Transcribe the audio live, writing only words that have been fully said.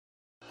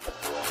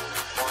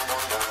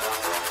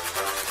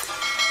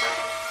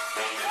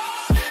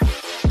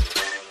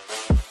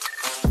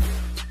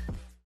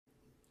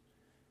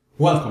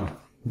Welcome,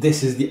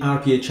 this is the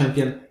RPA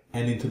Champion,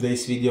 and in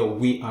today's video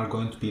we are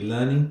going to be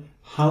learning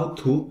how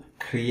to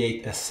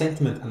create a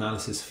sentiment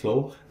analysis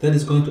flow that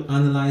is going to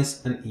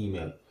analyze an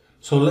email.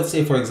 So let's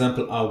say, for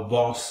example, our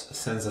boss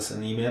sends us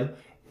an email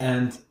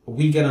and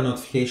we get a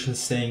notification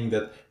saying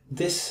that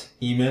this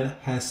email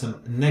has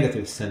some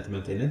negative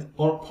sentiment in it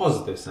or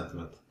positive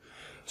sentiment.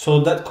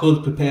 So that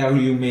could prepare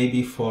you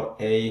maybe for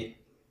a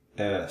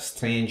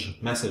strange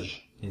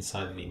message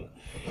inside an email.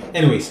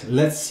 Anyways,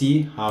 let's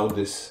see how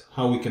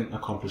we can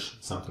accomplish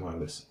something like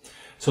this.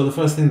 So the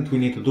first thing that we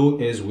need to do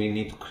is we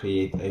need to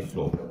create a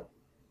flow.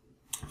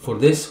 For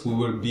this, we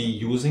will be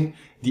using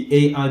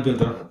the AI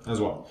builder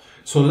as well.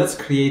 So let's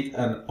create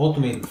an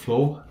automated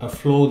flow, a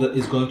flow that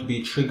is going to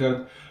be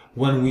triggered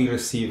when we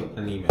receive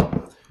an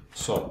email.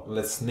 So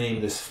let's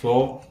name this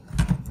flow.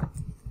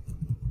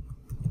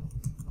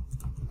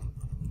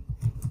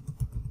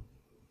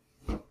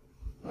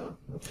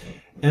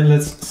 And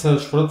let's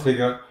search for a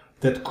trigger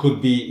that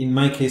could be, in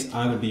my case,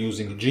 I will be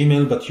using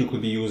Gmail, but you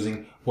could be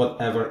using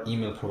whatever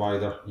email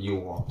provider you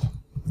want.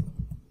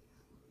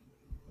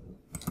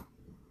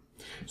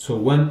 So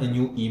when a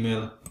new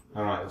email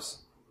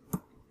arrives,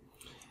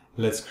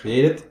 let's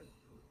create it.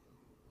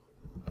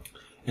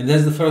 And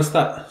that's the first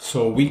step.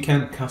 So we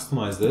can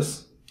customize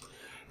this,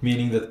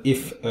 meaning that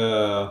if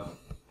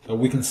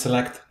we can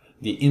select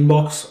the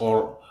inbox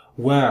or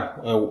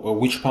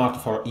which part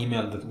of our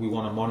email that we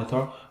want to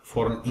monitor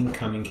for an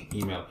incoming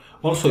email.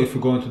 Also, if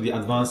we go into the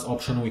advanced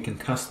option, we can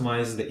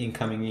customize the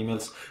incoming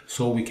emails.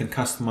 So we can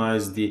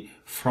customize the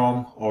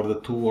from or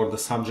the to or the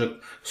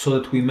subject so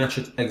that we match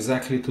it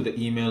exactly to the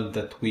email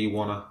that we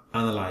want to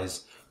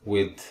analyze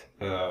with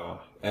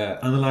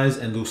analyze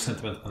and do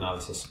sentiment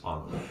analysis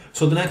on.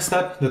 So the next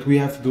step that we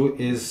have to do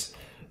is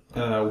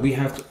we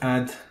have to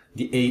add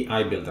the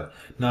AI builder.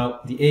 Now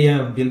the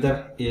AI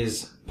builder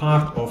is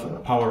part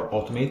of Power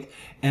Automate,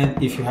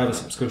 and if you have a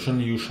subscription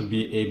you should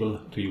be able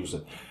to use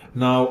it.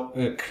 Now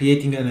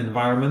creating an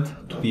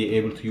environment to be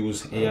able to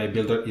use AI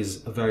builder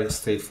is a very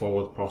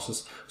straightforward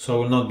process, so I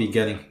will not be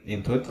getting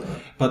into it,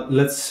 but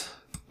let's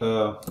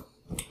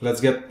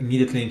get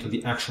immediately into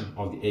the action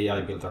of the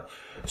AI builder.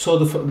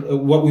 So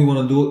what we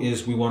want to do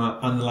is we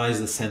want to analyze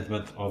the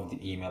sentiment of the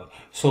email.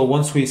 So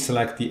once we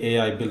select the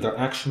AI builder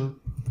action,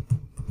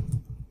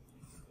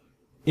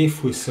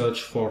 if we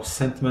search for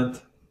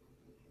sentiment,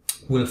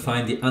 we'll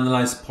find the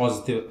analyze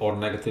positive or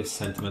negative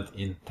sentiment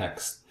in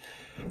text.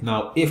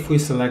 Now, if we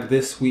select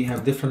this, we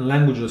have different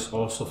languages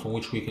also from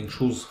which we can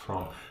choose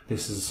from.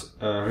 This is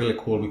really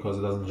cool because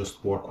it doesn't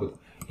just work with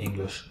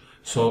English.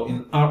 So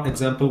in our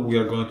example, we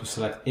are going to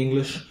select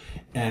English,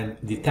 and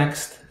the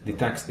text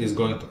is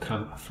going to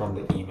come from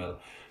the email.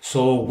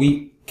 So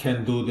we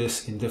can do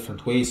this in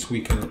different ways.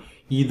 We can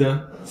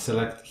either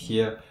select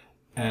here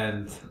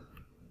and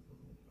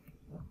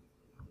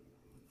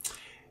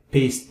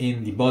paste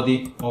in the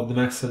body of the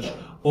message,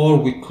 or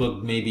we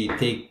could maybe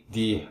take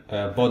the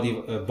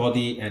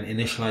body and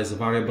initialize a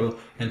variable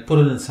and put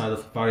it inside of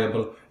a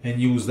variable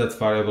and use that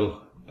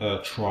variable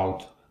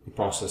throughout the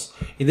process.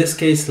 In this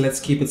case,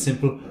 let's keep it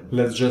simple.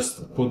 Let's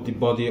just put the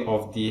body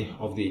of the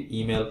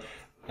email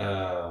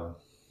and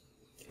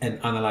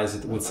analyze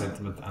it with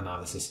sentiment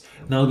analysis.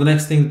 Now the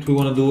next thing that we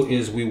want to do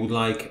is we would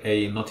like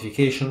a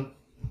notification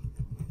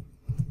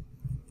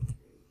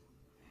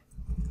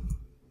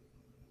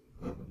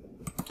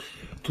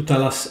to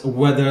tell us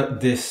whether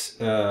this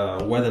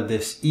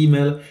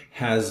email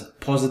has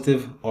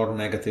positive or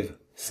negative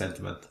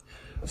sentiment.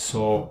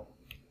 So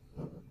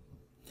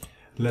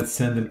let's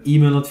send an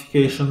email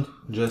notification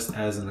just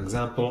as an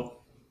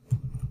example.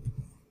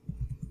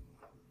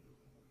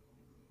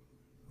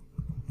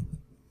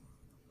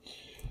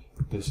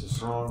 This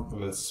is wrong.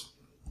 Let's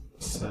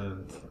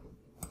send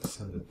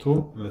it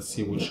to. Let's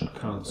see which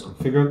account is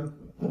configured.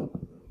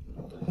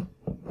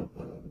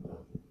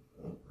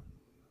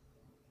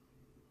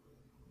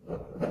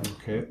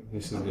 Okay,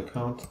 this is the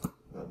account.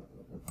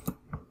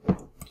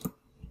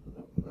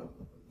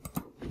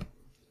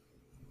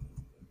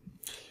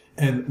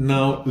 And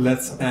now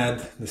let's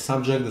add the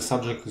subject. The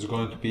subject is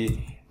going to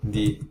be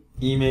the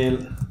email,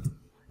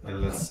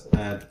 and let's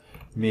add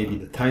maybe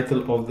the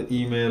title of the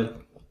email.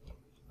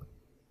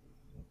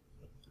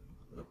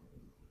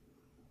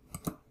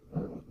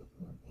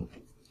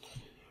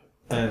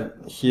 And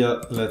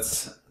here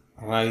let's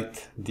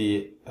write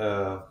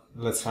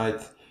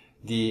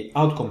the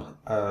outcome,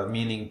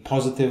 meaning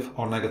positive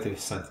or negative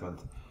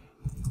sentiment.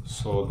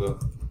 So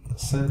the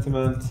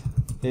sentiment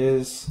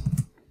is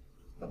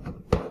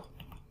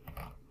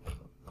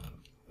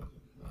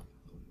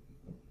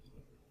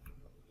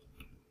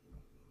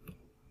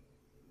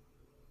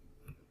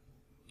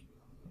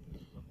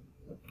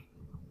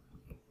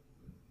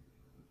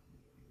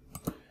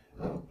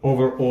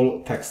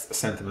overall text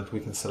sentiment.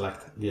 We can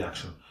select the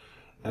action.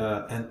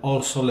 And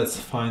also let's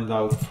find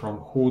out from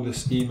who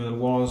this email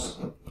was.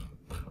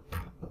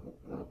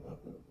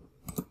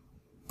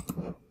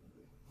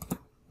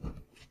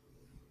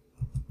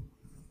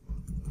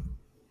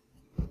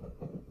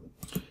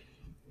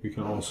 We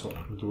can also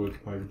do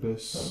it like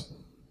this.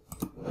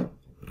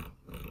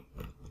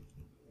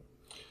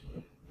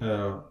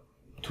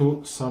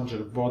 to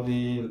subject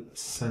body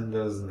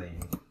sender's name.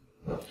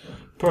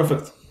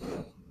 Perfect.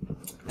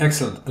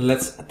 Excellent.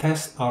 Let's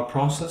test our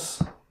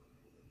process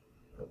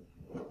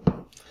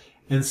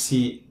and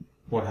see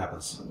what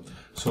happens.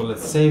 So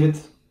let's save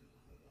it.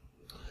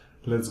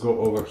 Let's go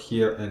over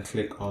here and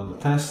click on the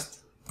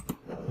test.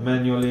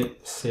 Manually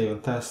save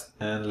and test,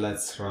 and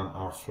let's run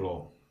our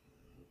flow.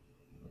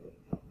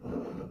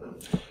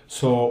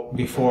 So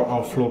before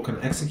our flow can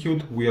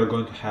execute, we are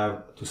going to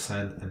have to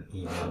send an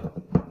email.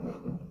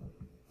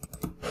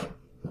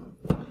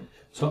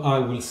 So I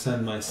will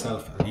send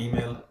myself an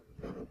email.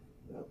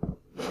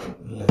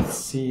 Let's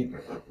see.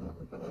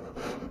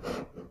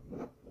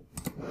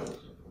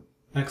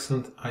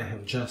 Excellent, I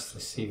have just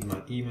received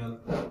my email.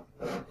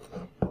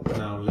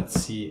 Now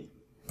let's see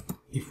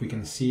if we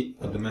can see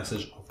what the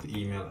message of the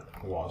email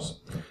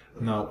was.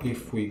 Now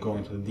if we go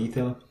into the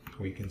detail,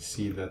 we can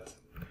see that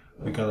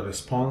we got a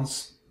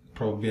response,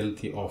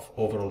 probability of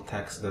overall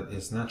text that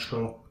is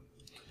natural.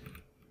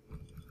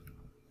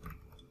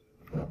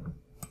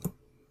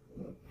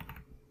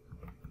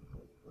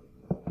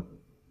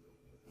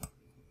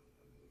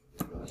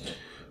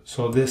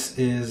 So this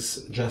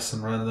is just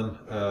some random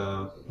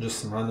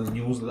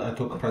news that I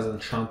took. President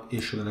Trump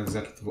issued an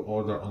executive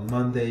order on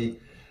Monday.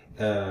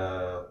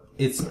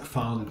 It's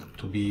found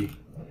to be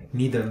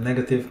neither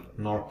negative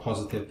nor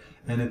positive,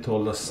 and it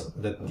told us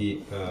that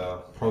the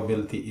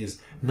probability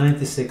is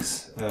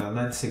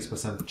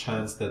 96%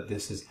 chance that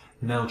this is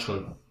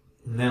neutral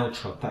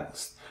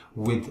text,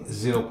 with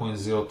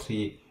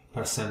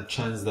 0.03%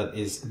 chance that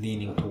is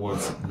leaning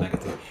towards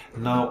negative.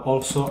 Now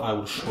also I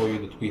will show you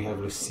that we have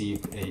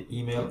received an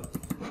email.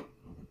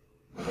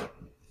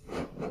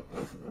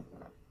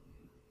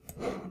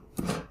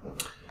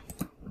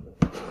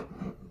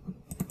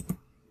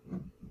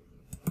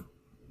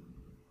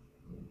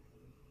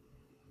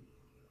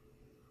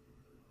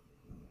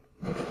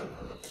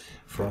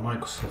 From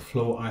Microsoft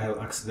Flow. I have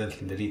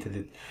accidentally deleted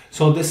it.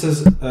 So this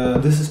is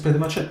pretty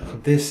much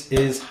it. This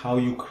is how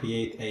you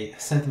create a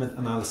sentiment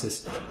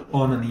analysis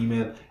on an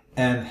email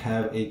and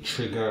have a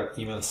trigger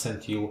email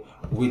sent to you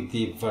with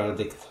the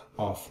verdict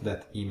of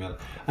that email.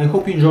 I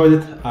hope you enjoyed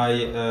it.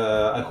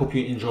 I hope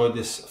you enjoyed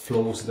these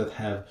flows that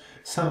have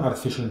some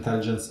artificial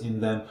intelligence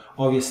in them.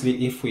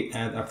 Obviously, if we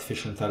add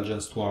artificial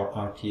intelligence to our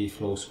RPA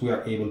flows, we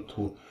are able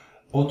to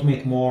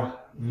automate more,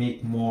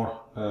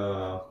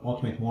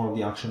 automate more of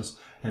the actions,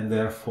 and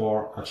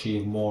therefore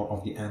achieve more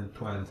of the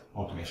end-to-end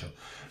automation.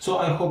 So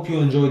I hope you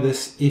enjoyed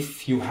this.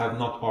 If you have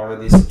not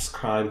already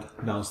subscribed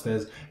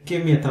downstairs,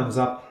 give me a thumbs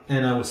up,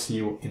 and I will see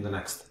you in the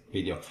next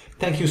video.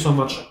 Thank you so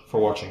much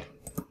for watching.